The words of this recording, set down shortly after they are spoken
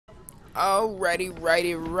Righty.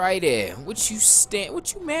 What you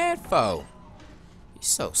mad for? You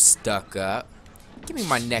so stuck up. Give me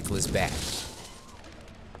my necklace back.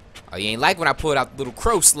 Oh, you ain't like when I pulled out the little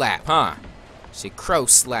crow slap, huh? Should crow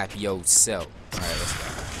slap yourself. Alright, let's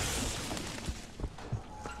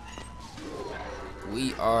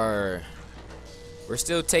go. We're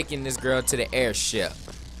still taking this girl to the airship.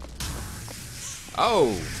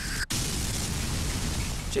 Oh.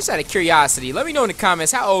 Just out of curiosity, let me know in the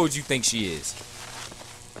comments how old you think she is.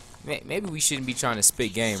 Maybe we shouldn't be trying to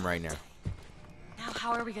spit game right now. Now,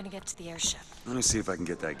 how are we gonna get to the airship? Let me see if I can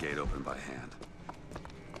get that gate open by hand.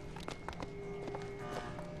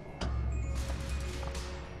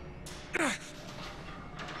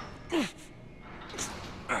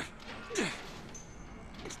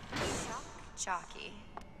 Shock jockey.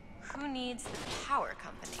 Who needs the power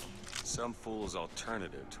company? Some fool's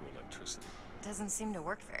alternative to electricity. Doesn't seem to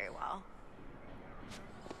work very well.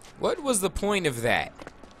 What was the point of that?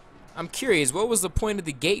 I'm curious, what was the point of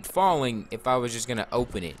the gate falling if I was just gonna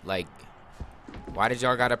open it? Like, why did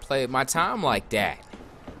y'all gotta play with my time like that?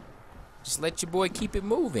 Just let your boy keep it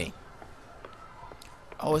moving.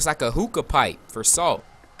 Oh, it's like a hookah pipe for salt.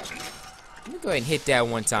 Let me go ahead and hit that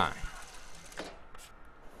one time.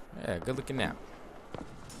 Yeah, good looking now.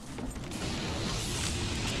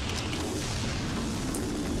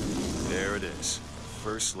 There it is.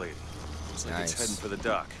 First lady. Looks like it's heading for the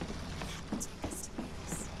dock.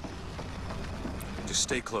 Just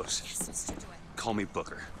stay close. Yes, let's do it. Call me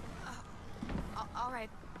Booker. All right,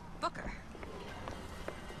 Booker.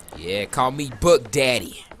 Yeah, call me Book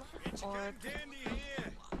Daddy. Or I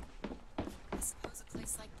suppose a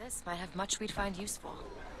place like this might have much we'd find useful.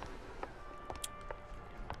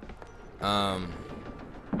 I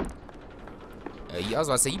was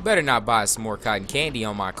about to say, you better not buy some more cotton candy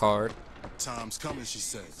on my card. Time's coming, she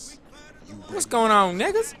says. What's going on,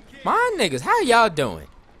 niggas? My niggas, how y'all doing?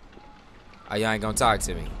 Oh, y'all ain't gonna talk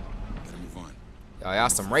to me. Y'all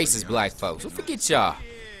some racist black folks. Well, forget y'all.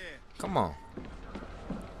 Come on.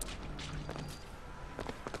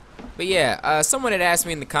 But yeah, someone had asked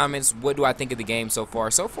me in the comments, what do I think of the game so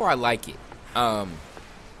far? So far, I like it. I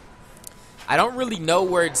don't really know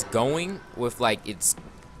where it's going with, like, its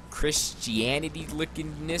Christianity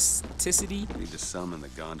lookingness-ticity. We need to summon the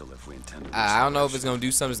gondola if we intend to. I don't know if it's gonna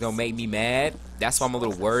do something that's gonna make me mad. That's why I'm a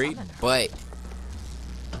little worried. But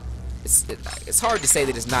it's hard to say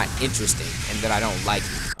that it's not interesting and that I don't like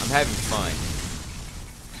it. I'm having fun.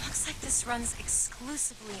 Looks like this runs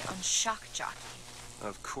exclusively on Shock Jockey.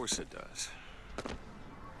 Of course it does.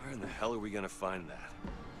 Where in the hell are we gonna find that?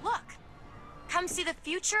 Look! Come see the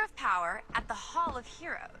future of power at the Hall of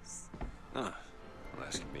Heroes. Huh. Well,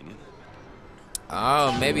 that's convenient.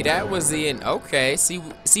 Oh, maybe that was the end. Okay, see,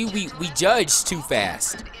 we judged too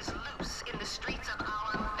fast.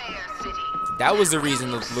 That was the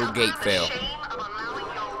reason the little gate fell.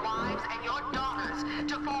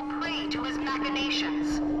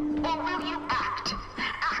 Or will you act?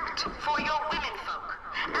 Act for your womenfolk.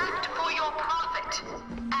 Act for your profit.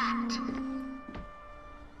 Act.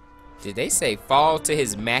 Did they say fall to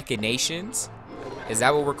his machinations? Is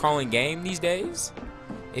that what we're calling game these days?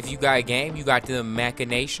 If you got a game, you got the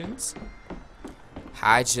machinations.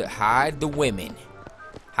 Hide the women.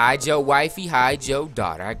 Hide your wifey, hide your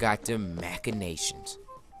daughter. I got the machinations.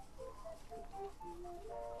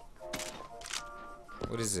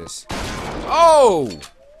 What is this? Oh!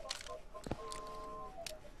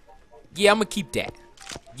 Yeah, I'm gonna keep that.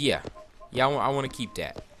 Yeah, I want to keep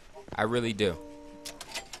that. I really do.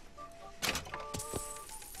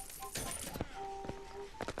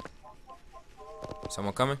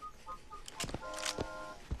 Someone coming?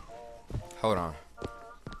 Hold on.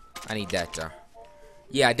 I need that though.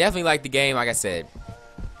 Yeah, I definitely like the game. Like I said,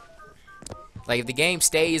 like if the game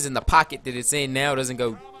stays in the pocket that it's in now, doesn't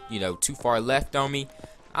go, you know, too far left on me,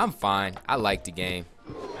 I'm fine. I like the game.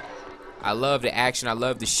 I love the action. I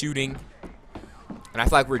love the shooting. And I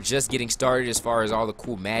feel like we're just getting started as far as all the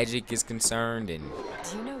cool magic is concerned. And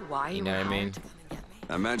do you know why you know what I mean?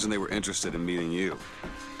 I imagine they were interested in meeting you.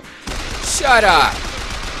 Shut up!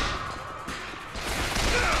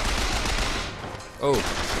 Oh,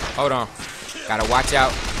 hold on. Gotta watch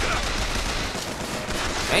out.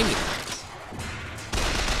 Dang it.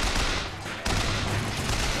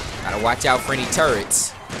 Gotta watch out for any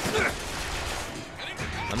turrets.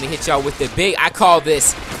 Let me hit y'all with the big. I call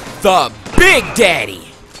this the Big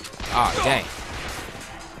Daddy. Oh, dang.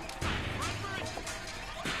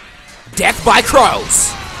 Death by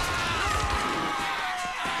crows.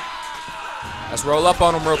 Let's roll up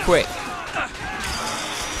on him real quick.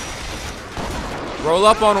 Roll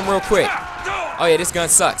up on him real quick. Oh yeah, this gun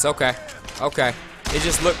sucks. Okay. Okay. It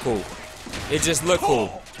just looked cool. It just looked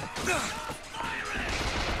cool.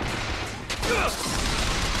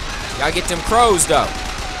 Y'all get them crows though.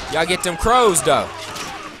 Y'all get them crows though.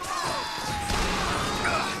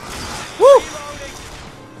 Woo!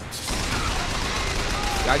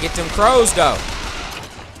 Y'all get them crows though.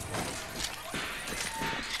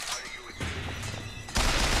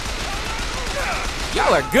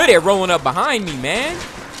 Y'all are good at rolling up behind me, man.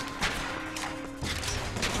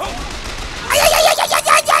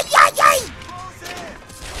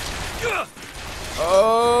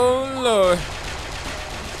 Oh Lord.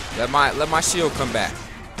 Let my shield come back.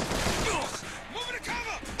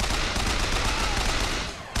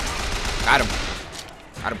 Got him.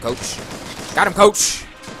 Got him, coach. Got him, coach.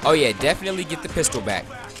 Oh yeah, definitely get the pistol back.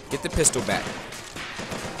 Get the pistol back.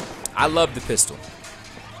 I love the pistol.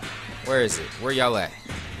 Where is it? Where y'all at?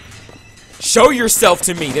 Show yourself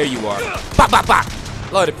to me. There you are. Pop, pop, pop.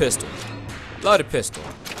 Love the pistol. Love the pistol.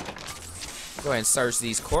 Go ahead and search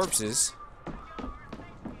these corpses.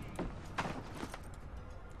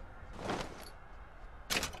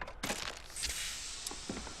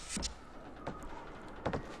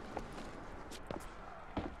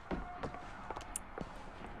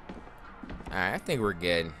 Alright, I think we're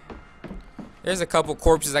good. There's a couple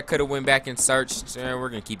corpses I could have went back and searched. So we're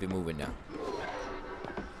gonna keep it moving now.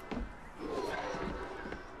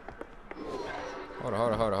 Hold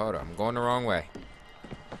on. I'm going the wrong way.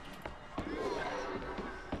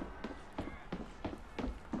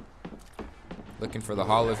 Looking for the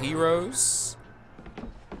Hall of Heroes.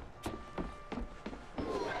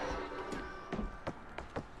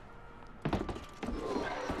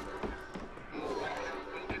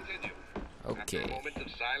 Okay. A moment of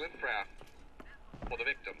silent prayer for the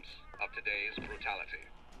victims of today's brutality.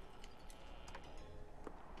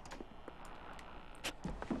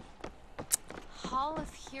 Hall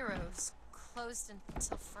of Heroes closed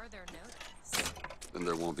until further notice. Then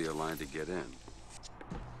there won't be a line to get in.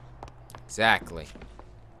 Exactly.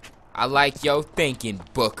 I like your thinking,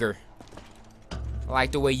 Booker. I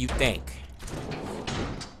like the way you think.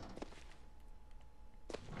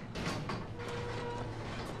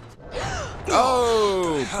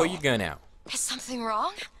 Oh, pull your gun out. Is something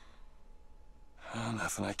wrong?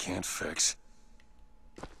 Nothing I can't fix.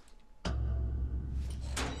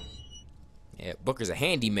 Yeah, Booker's a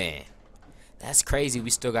handyman. That's crazy.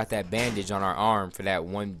 We still got that bandage on our arm for that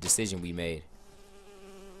one decision we made.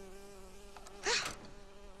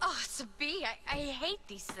 Oh, it's a bee. I hate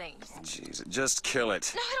these things. Jeez, just kill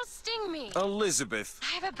it. No, it'll sting me. Elizabeth!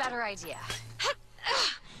 I have a better idea.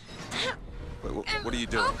 Wait, what are you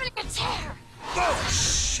doing? Opening a tear. Oh,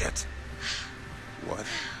 shit! What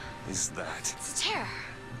is that? It's a tear.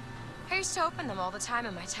 I used to open them all the time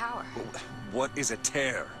in my tower. What is a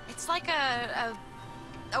tear? It's like a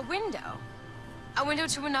window. A window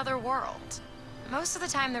to another world. Most of the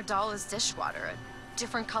time they're dull as dishwater, a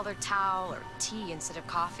different colored towel or tea instead of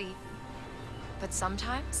coffee. But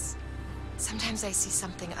sometimes I see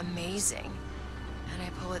something amazing and I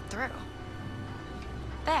pull it through.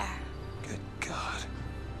 There. Good God.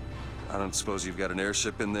 I don't suppose you've got an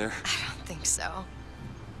airship in there? I don't think so.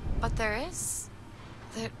 But there is.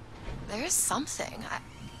 There is something.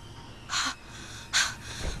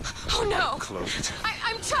 Oh no! Close it.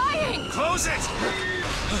 I'm trying! Close it!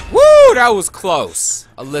 Woo, that was close,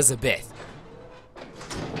 Elizabeth.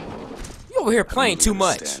 You over here playing too I don't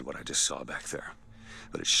much. understand what I just saw back there,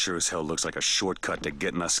 but it sure as hell looks like a shortcut to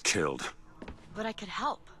getting us killed. But I could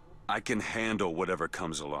help. I can handle whatever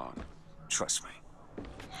comes along. Trust me.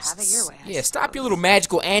 Have it your way. Yeah, stop your little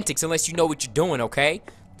magical antics unless you know what you're doing, okay?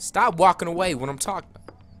 Stop walking away when I'm talking.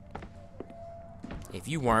 If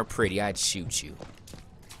you weren't pretty, I'd shoot you.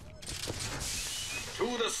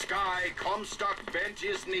 To the sky Comstock bent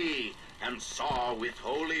his knee and saw with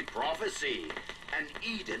holy prophecy an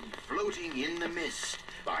Eden floating in the mist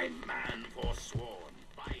by man forsworn,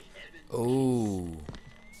 by heaven. Ooh.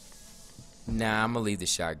 Nah, I'm gonna leave the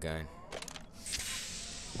shotgun.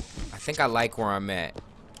 I think I like where I'm at.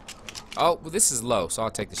 Oh, well, this is low, so I'll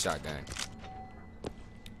take the shotgun.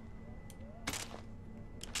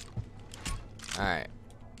 Alright.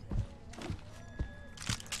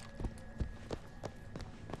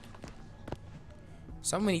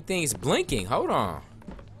 So many things blinking. Hold on.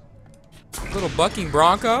 Little bucking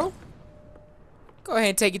bronco. Go ahead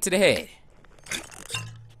and take it to the head.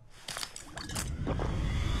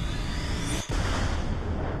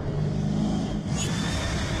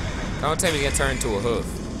 Don't tell me you're gonna turn into a hoof.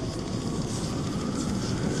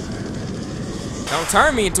 Don't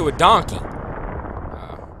turn me into a donkey.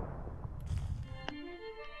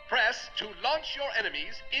 Press to launch your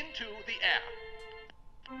enemies into the air.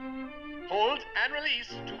 Hold and release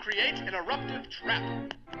to create an eruptive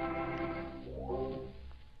trap.